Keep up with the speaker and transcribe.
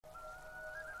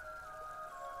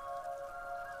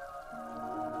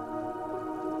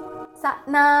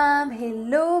Satnam,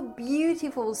 hello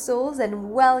beautiful souls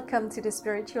and welcome to the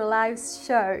Spiritual Lives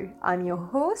Show. I'm your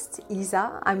host,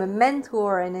 Isa. I'm a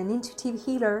mentor and an intuitive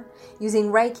healer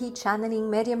using Reiki, channeling,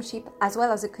 mediumship, as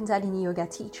well as a Kundalini yoga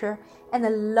teacher and a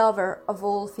lover of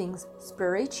all things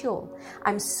spiritual.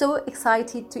 I'm so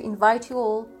excited to invite you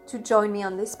all to join me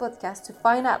on this podcast to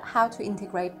find out how to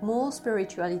integrate more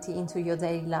spirituality into your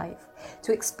daily life,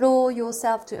 to explore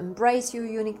yourself, to embrace your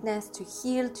uniqueness, to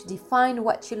heal, to define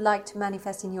what you like to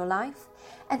manifest in your life,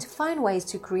 and to find ways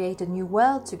to create a new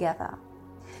world together.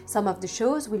 Some of the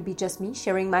shows will be just me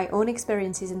sharing my own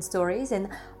experiences and stories, and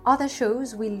other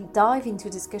shows will dive into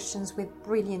discussions with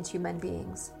brilliant human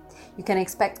beings. You can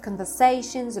expect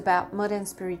conversations about modern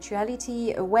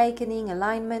spirituality, awakening,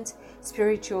 alignment,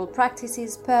 spiritual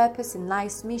practices, purpose and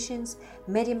life's missions,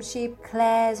 mediumship,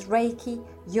 clairs, Reiki,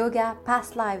 yoga,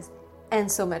 past lives,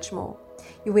 and so much more.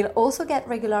 You will also get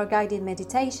regular guided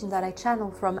meditation that I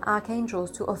channel from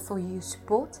archangels to offer you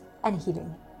support and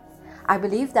healing. I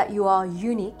believe that you are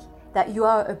unique, that you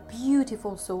are a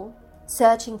beautiful soul,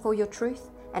 searching for your truth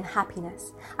and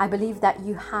happiness. I believe that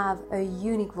you have a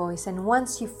unique voice, and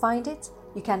once you find it,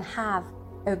 you can have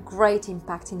a great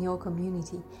impact in your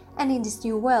community and in this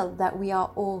new world that we are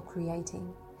all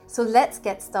creating. So let's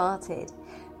get started.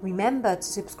 Remember to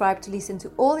subscribe to listen to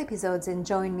all episodes and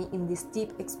join me in this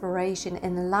deep exploration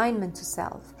and alignment to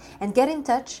self. And get in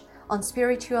touch on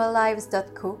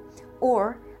spirituallives.co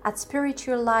or at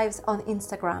Spiritual Lives on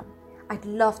Instagram. I'd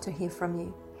love to hear from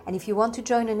you. And if you want to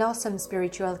join an awesome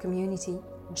spiritual community,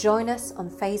 join us on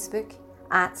Facebook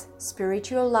at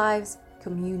Spiritual Lives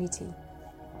Community.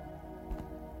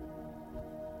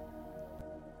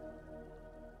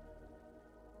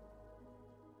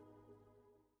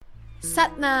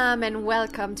 Satnam and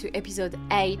welcome to episode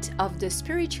 8 of the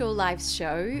Spiritual Lives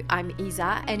Show. I'm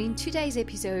Isa, and in today's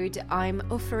episode I'm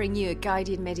offering you a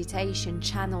guided meditation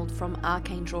channeled from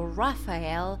Archangel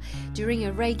Raphael during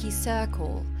a Reiki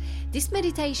circle. This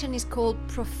meditation is called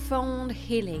Profound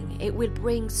Healing. It will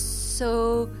bring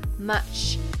so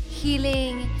much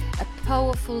healing, a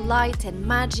powerful light and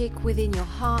magic within your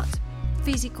heart,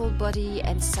 physical body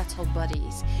and subtle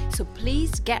bodies. So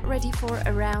please get ready for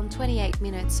around 28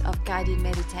 minutes of guided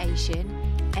meditation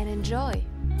and enjoy.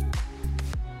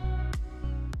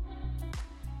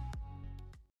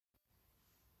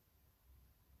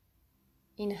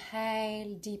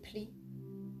 Inhale deeply.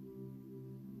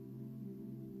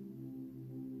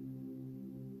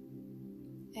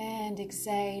 And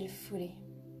exhale fully.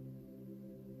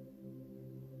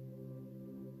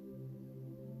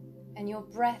 And your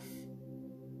breath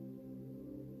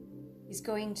is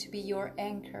going to be your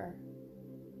anchor.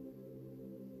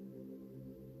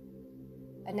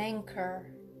 An anchor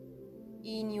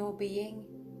in your being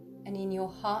and in your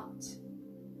heart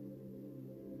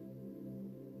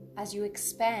as you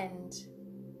expand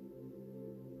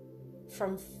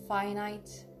from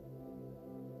finite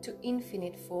to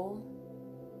infinite form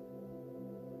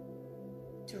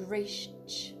to reach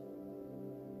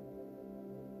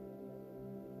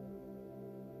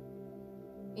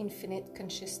infinite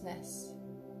consciousness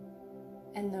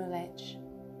and knowledge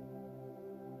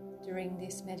during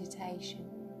this meditation.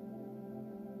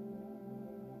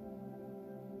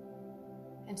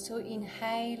 And so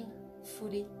inhale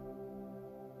fully.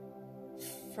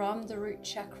 From the root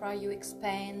chakra you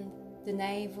expand the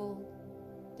navel,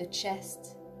 the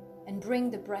chest, and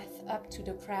bring the breath up to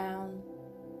the crown.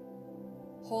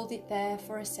 Hold it there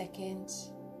for a second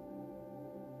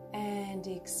and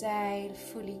exhale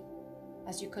fully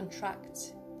as you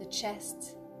contract the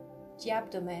chest, the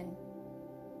abdomen,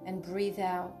 and breathe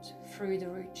out through the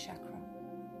root chakra.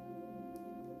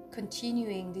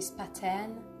 Continuing this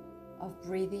pattern of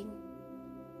breathing,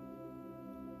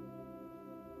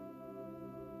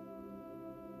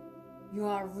 you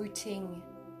are rooting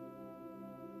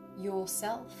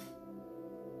yourself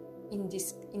in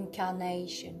this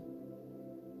incarnation,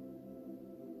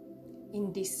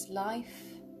 in this life,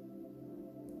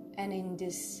 and in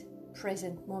this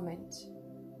present moment.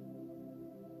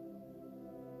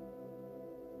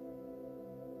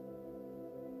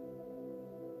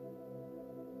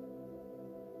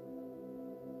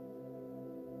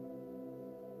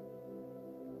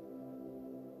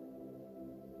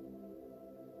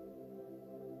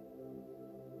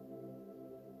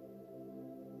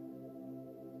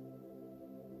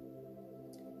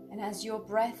 And as your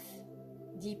breath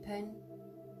deepens,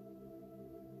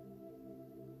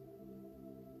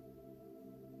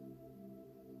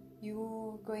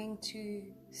 you're going to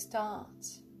start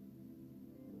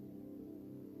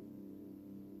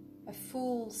a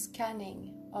full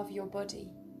scanning of your body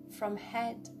from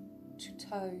head to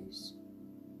toes.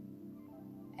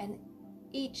 And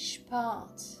each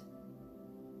part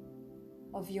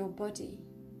of your body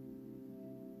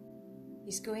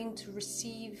is going to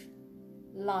receive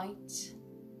light,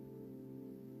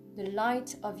 the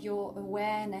light of your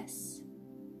awareness,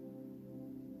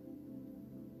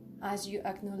 as you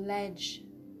acknowledge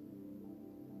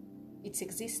its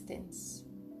existence.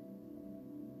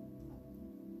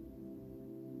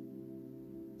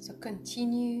 So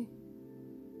continue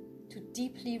to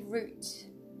deeply root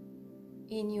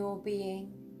in your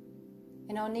being,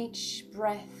 and on each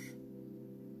breath,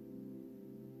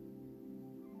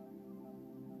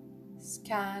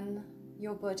 scan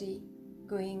your body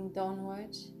going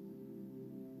downward.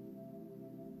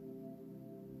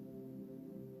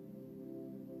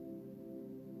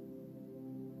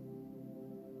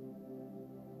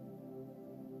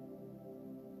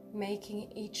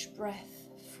 Making each breath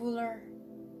fuller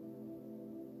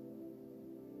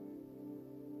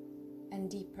and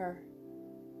deeper.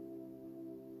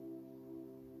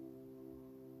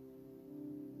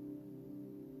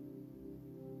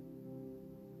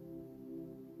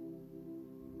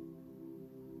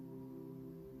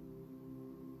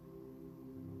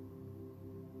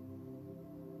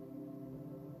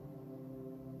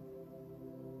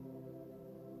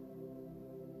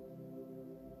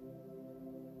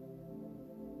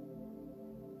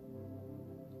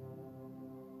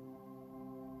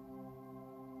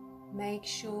 Make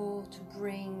sure to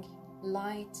bring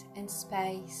light and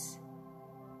space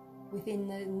within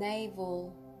the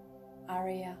navel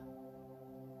area.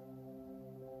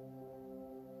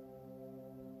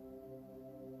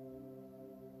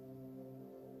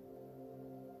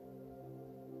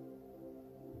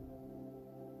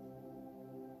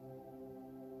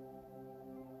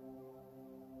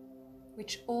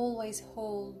 Which always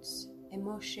holds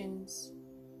emotions,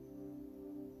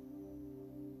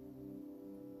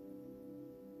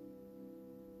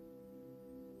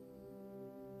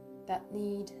 that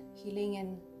need healing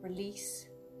and release.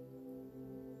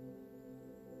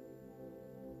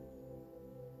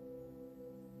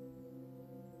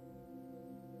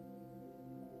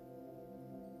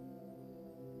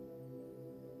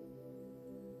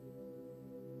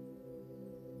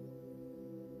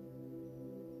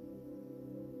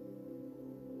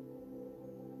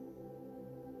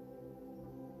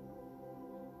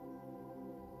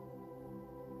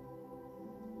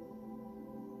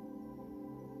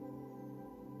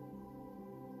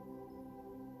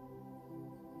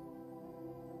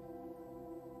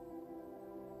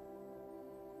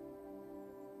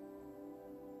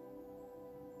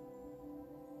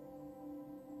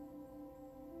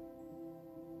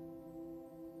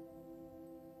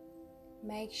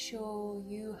 Make sure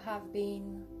you have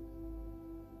been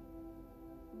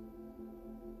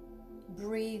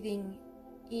breathing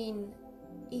in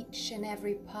each and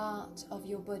every part of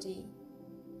your body.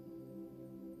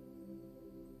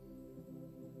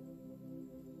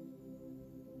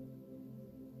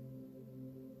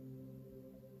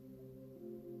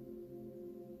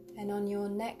 And on your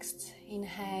next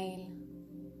inhale,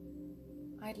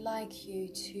 I'd like you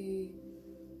to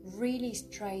really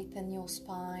straighten your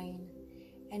spine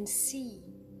and see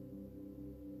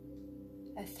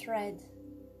a thread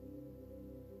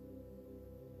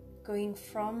going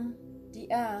from the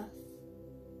earth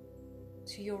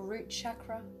to your root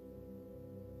chakra,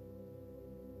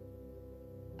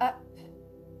 up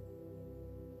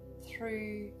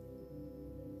through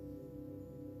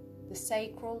the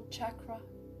sacral chakra,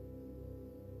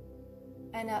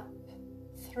 and up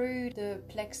through the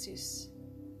plexus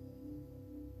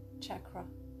chakra,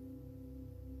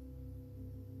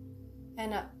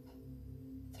 and up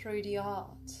through the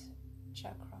heart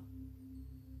chakra,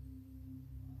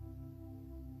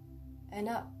 and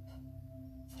up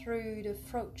through the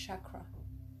throat chakra,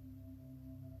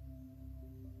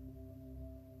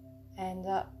 and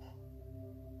up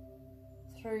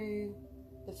through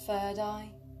the third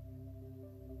eye,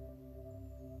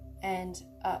 and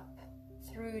up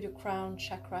through the crown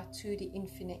chakra to the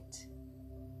infinite,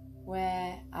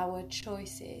 where our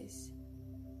choices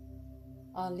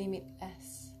are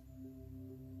limitless,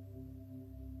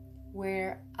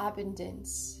 where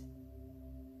abundance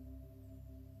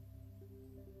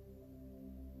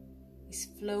is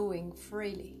flowing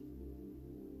freely,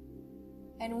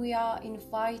 and we are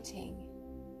inviting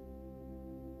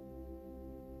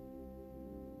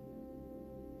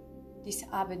this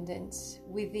abundance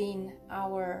within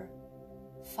our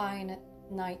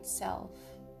finite self.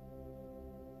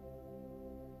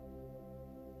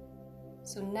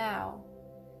 So now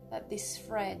that this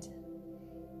thread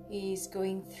is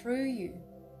going through you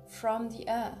from the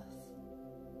earth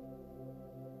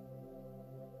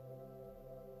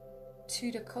to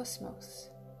the cosmos.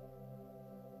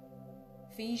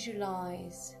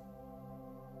 Visualize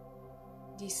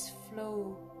this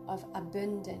flow of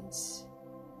abundance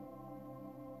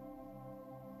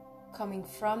coming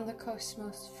from the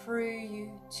cosmos through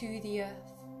you to the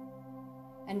earth,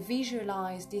 and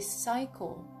visualize this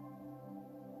cycle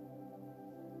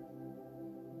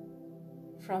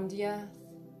from the earth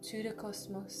to the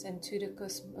cosmos, and to the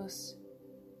cosmos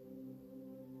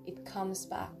it comes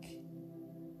back.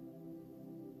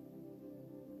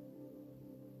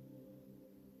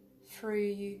 Through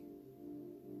you,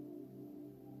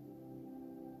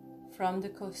 from the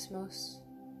cosmos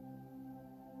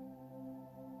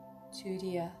to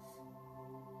the earth.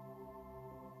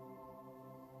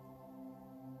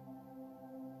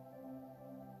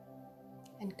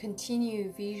 And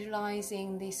continue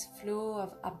visualizing this flow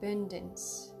of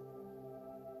abundance.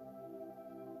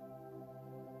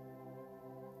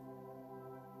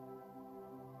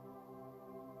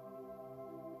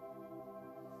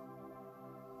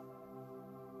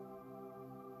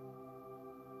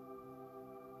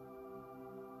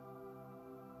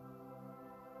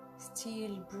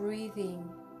 Still breathing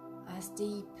as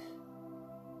deep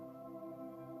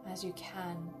as you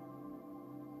can.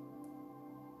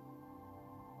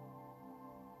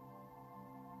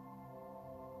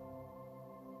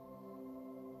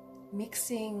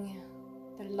 Mixing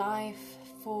the life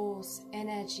force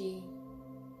energy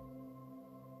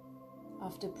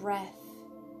of the breath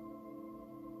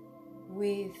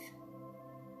with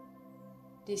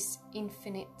this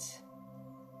infinite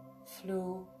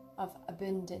flow of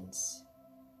abundance.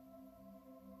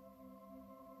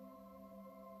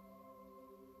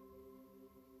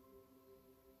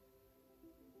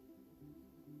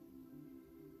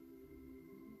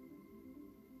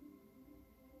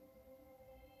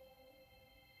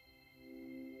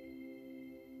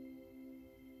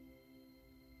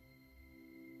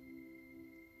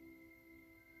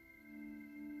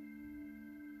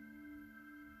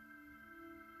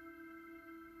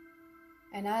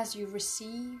 And as you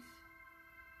receive,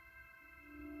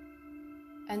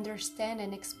 understand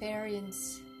and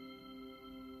experience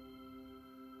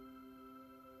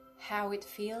how it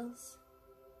feels.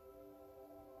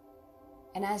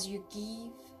 And as you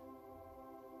give,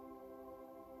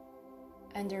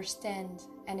 understand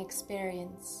and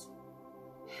experience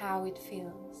how it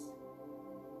feels.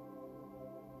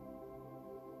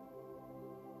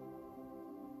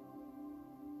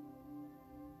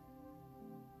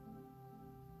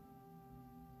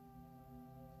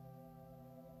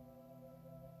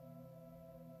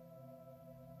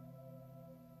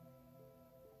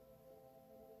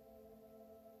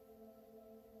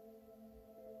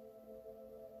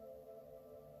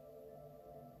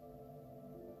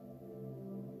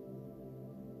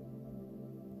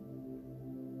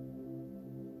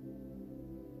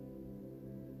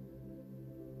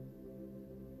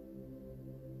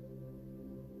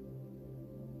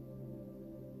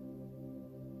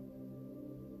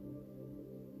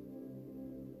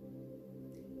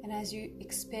 And as you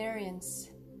experience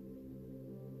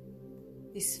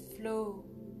this flow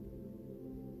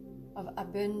of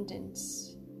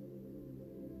abundance,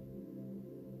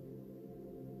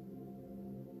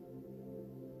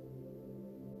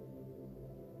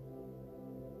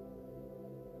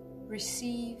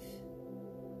 receive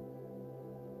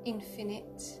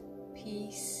infinite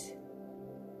peace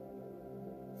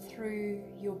through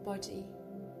your body.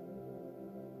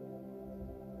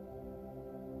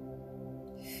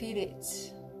 Feel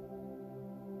it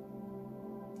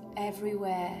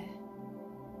everywhere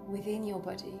within your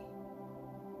body.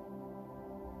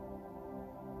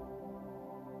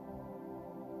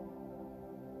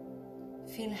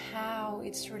 Feel how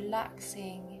it's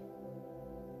relaxing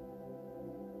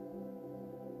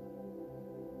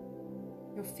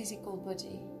your physical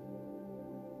body.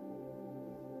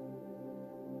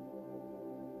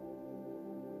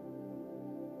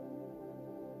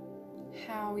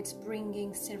 How it's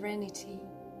bringing serenity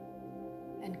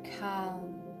and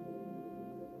calm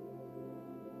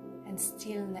and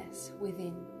stillness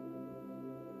within.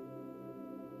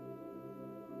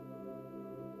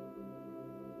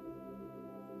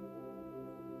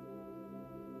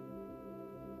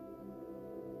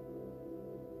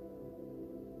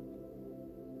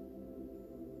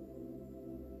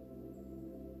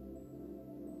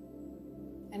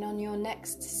 And on your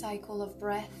next cycle of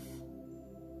breath,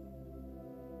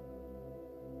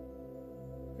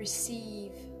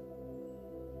 receive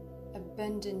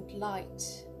abundant light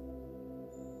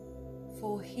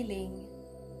for healing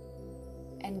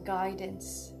and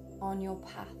guidance on your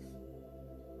path.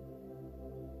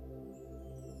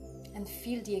 and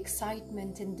feel the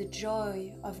excitement and the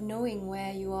joy of knowing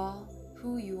where you are,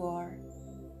 who you are.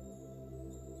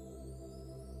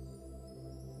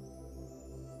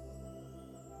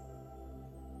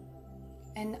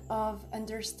 And of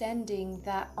understanding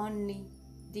that only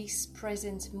this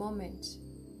present moment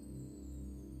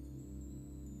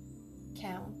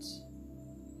counts,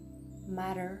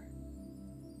 matter.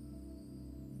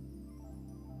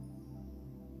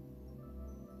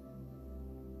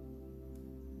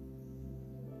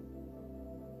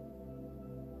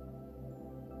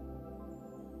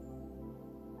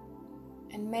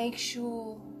 And make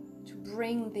sure to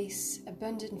bring this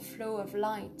abundant flow of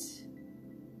light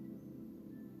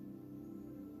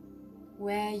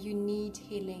where you need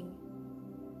healing.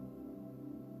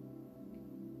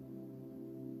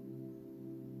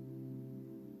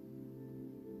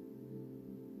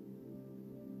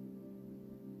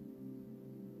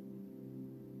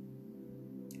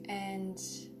 And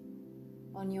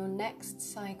on your next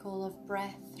cycle of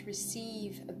breath,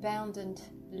 receive abundant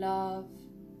love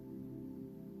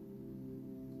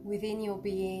within your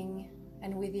being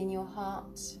and within your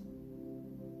heart,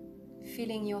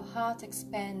 feeling your heart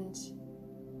expand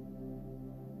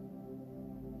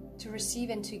to receive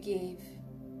and to give.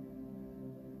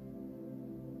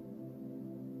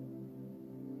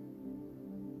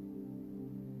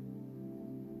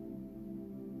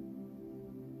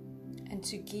 And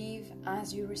to give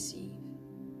as you receive.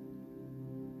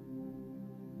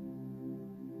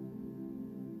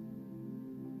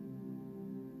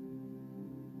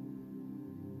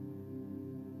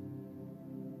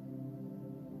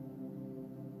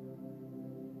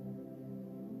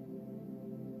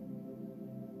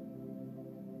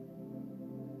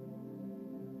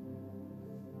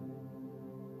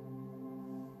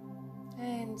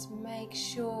 And make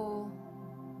sure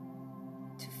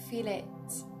to feel it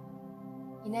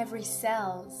in every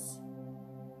cells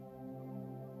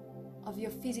of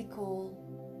your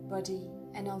physical body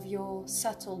and of your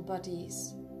subtle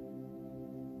bodies.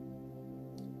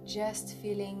 Just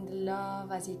feeling the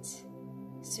love as it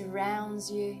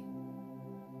surrounds you,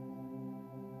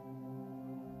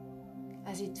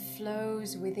 as it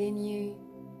flows within you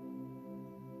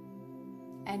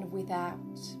and without.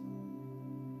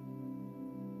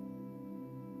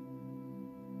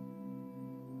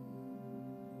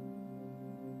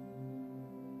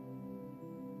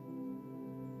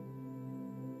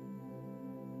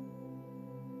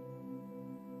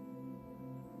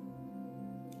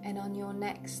 And on your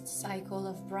next cycle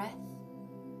of breath,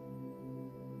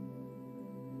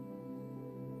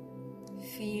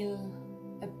 feel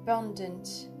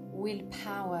abundant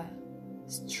willpower,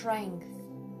 strength.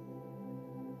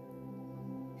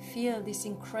 Feel this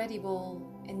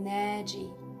incredible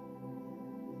energy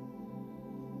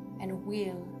and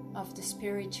will of the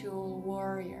spiritual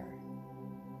warrior,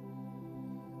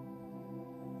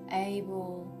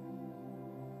 able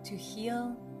to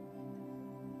heal,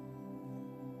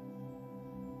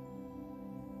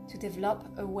 to develop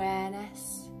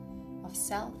awareness of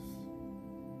self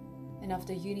and of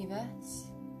the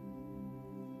universe,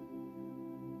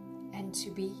 and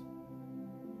to be,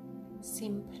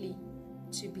 simply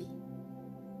to be.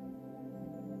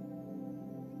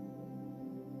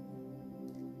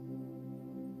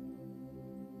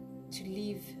 To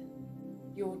live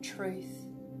your truth.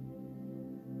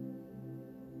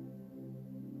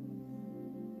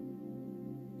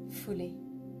 Fully.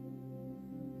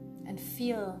 And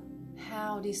feel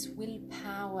how this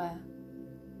willpower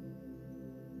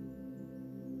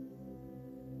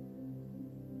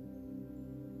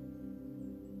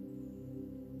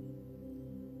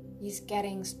is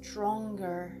getting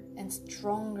stronger and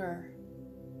stronger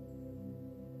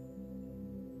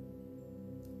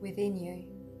within you.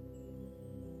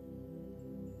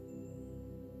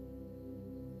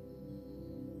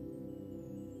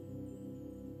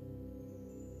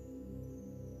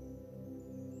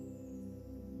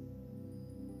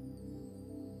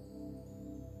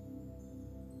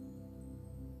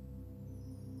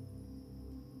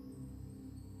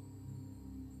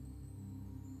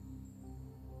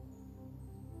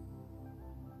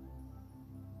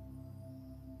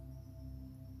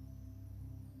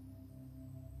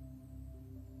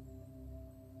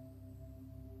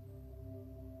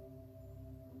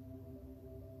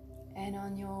 And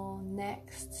on your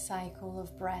next cycle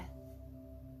of breath,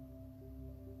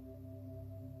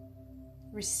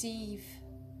 receive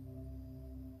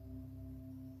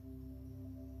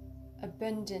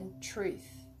abundant truth.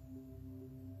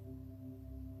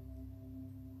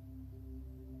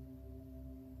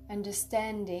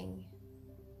 Understanding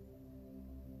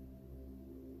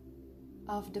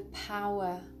of the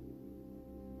power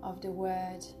of the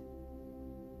word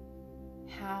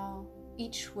how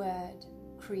each word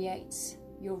creates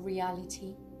your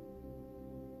reality,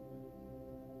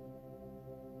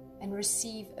 and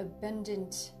receive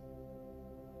abundant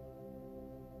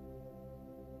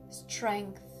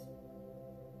strength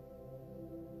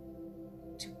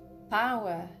to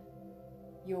power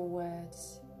your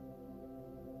words.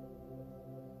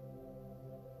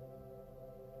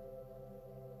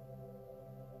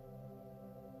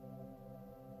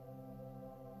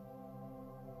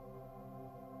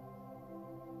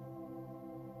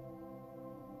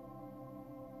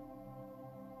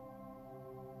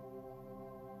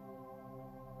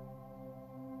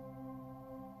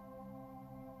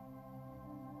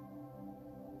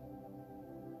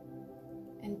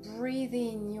 And breathe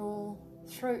in your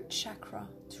throat chakra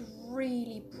to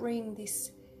really bring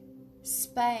this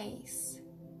space,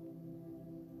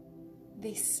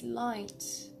 this light,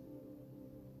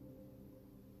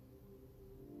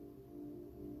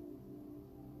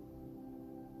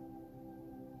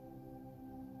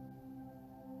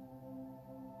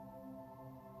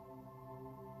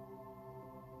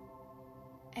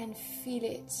 and fill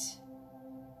it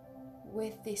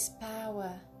with this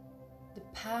power, the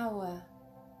power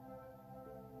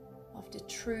of the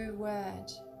true word,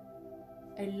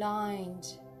 aligned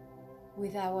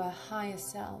with our higher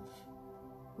self,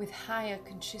 with higher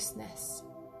consciousness.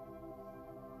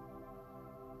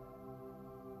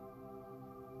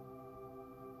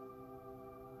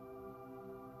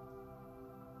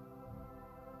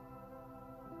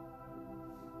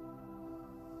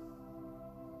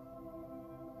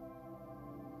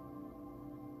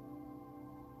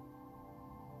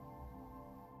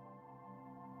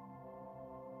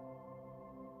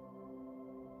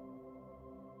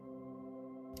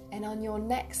 And on your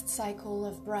next cycle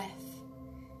of breath,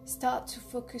 start to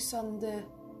focus on the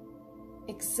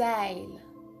exhale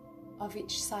of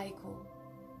each cycle.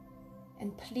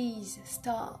 And please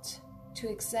start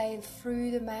to exhale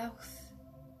through the mouth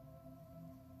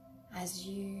as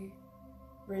you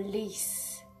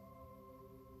release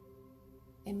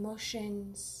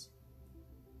emotions,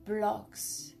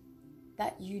 blocks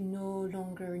that you no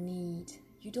longer need.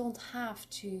 You don't have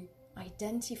to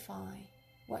identify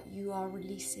what you are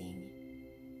releasing.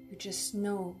 You just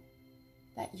know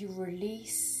that you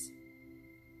release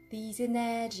these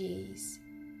energies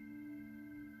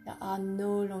that are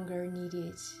no longer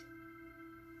needed.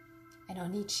 And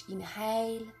on each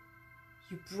inhale,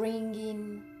 you bring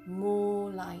in more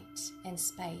light and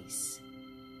space.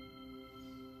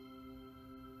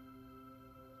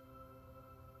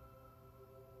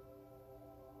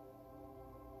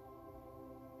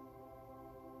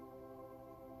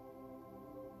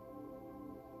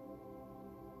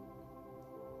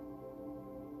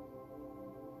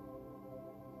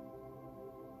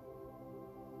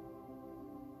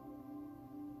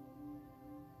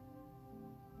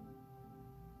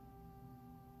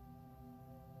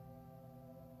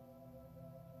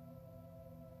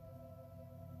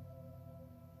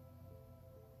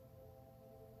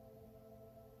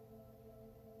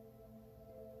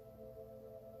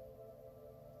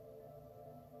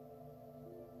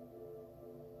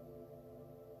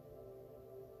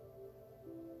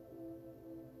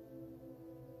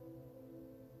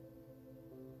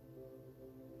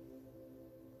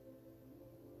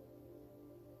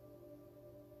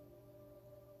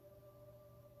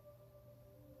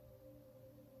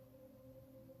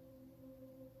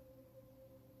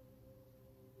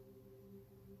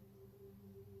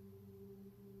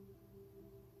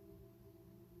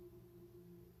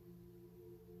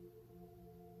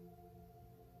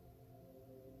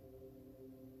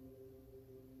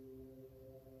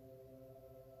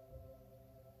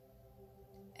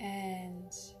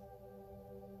 And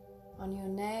on your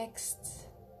next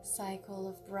cycle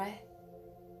of breath,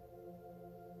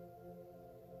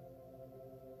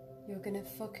 you're going to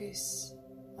focus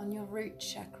on your root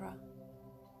chakra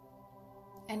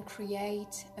and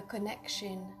create a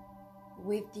connection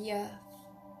with the earth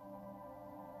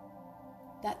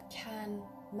that can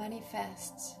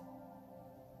manifest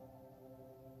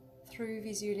through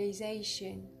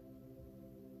visualization,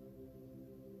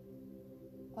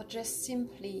 or just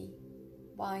simply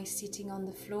by sitting on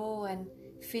the floor and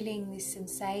feeling this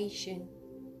sensation.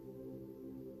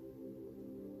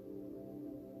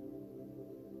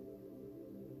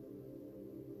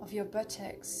 Of your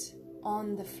buttocks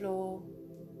on the floor,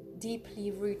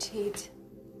 deeply rooted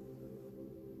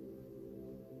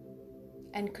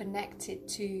and connected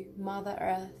to Mother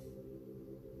Earth,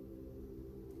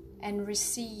 and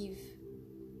receive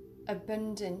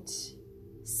abundant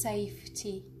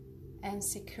safety and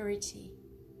security.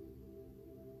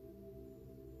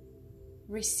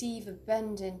 receive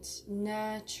abundant,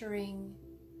 nurturing,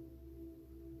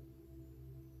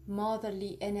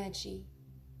 motherly energy.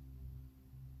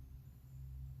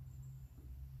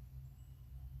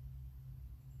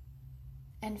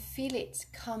 And feel it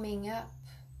coming up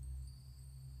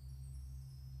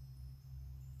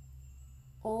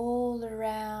all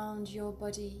around your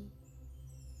body,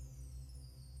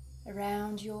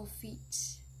 around your feet,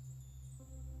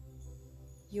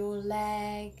 your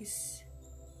legs,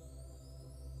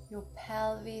 your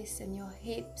pelvis and your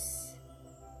hips,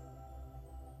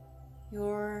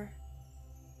 your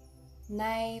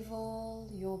navel,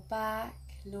 your back,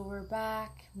 lower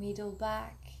back, middle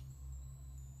back,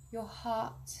 your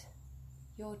heart,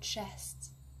 your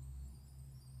chest,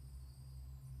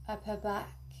 upper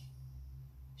back,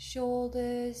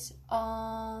 shoulders,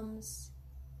 arms,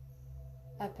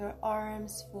 upper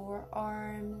arms,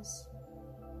 forearms,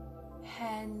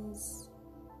 hands,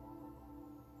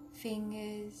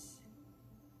 fingers,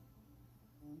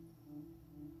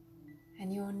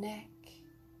 and your neck,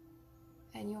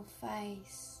 and your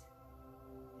face,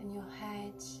 and your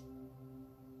head,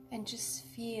 and just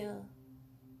feel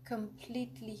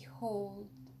completely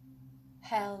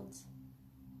held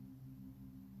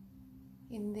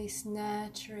in this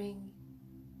nurturing,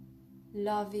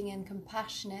 loving and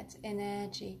compassionate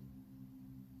energy.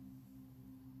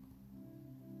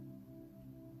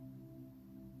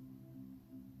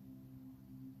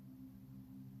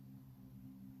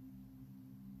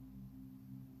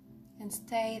 And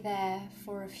stay there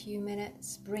for a few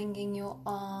minutes, bringing your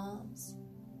arms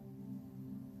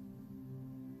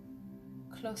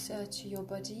closer to your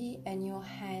body and your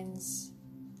hands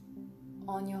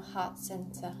on your heart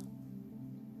center.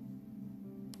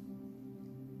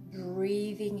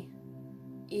 Breathing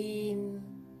in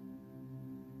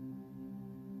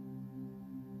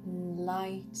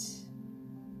light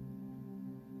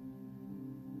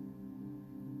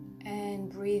and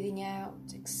breathing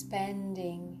out,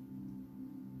 expanding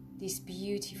this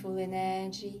beautiful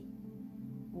energy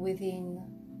within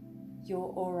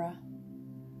your aura.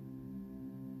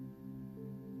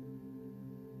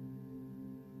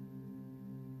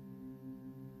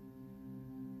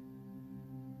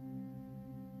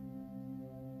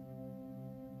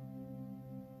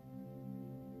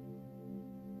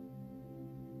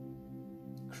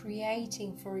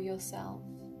 Creating for yourself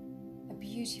a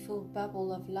beautiful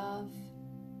bubble of love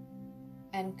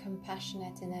and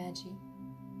compassionate energy,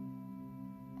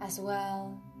 as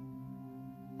well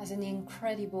as an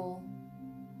incredible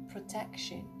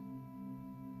protection,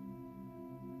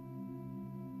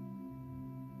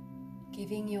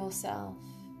 giving yourself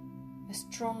a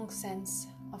strong sense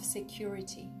of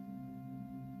security.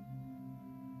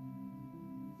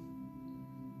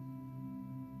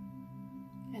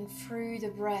 And through the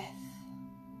breath,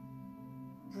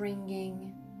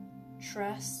 bringing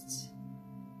trust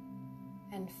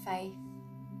and faith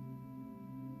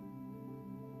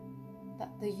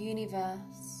that the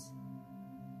universe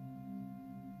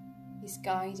is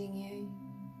guiding you,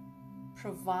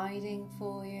 providing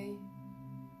for you,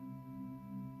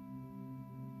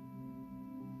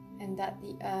 and that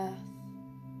the earth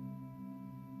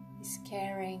is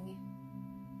caring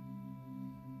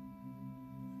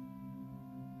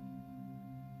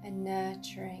and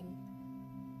nurturing.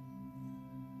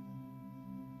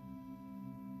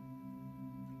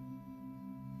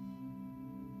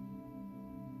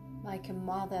 Like a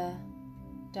mother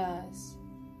does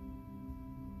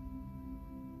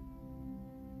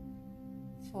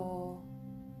for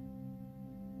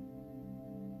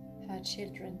her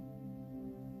children.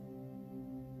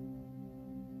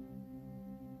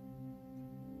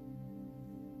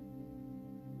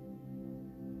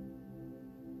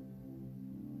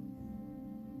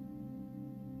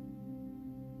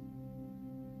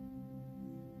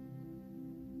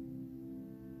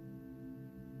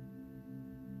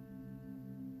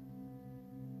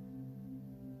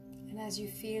 And as you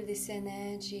feel this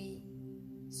energy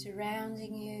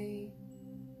surrounding you,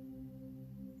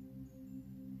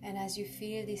 and as you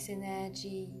feel this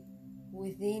energy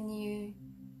within you,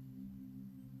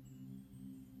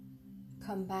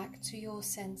 come back to your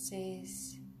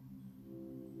senses,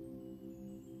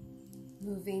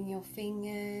 moving your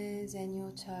fingers and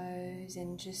your toes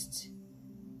and just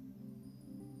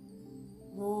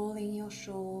rolling your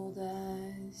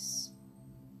shoulders,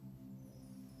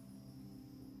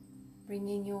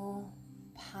 bringing your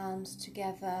palms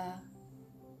together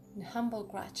in humble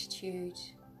gratitude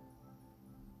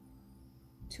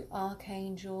to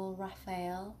Archangel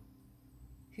Raphael,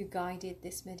 who guided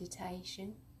this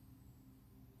meditation,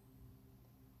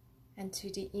 and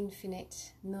to the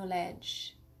infinite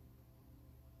knowledge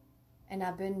and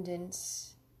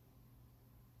abundance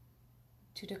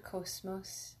to the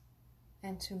cosmos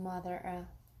and to Mother Earth.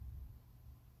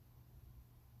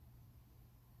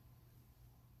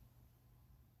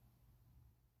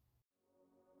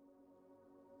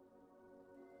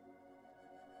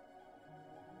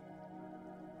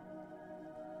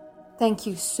 Thank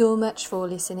you so much for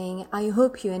listening. I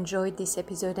hope you enjoyed this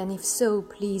episode, and if so,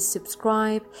 please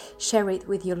subscribe, share it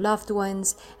with your loved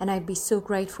ones, and I'd be so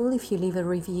grateful if you leave a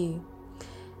review.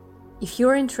 If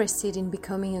you're interested in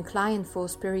becoming a client for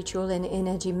spiritual and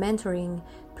energy mentoring,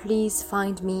 please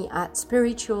find me at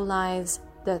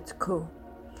spirituallives.co.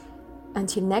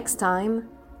 Until next time,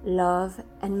 love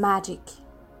and magic.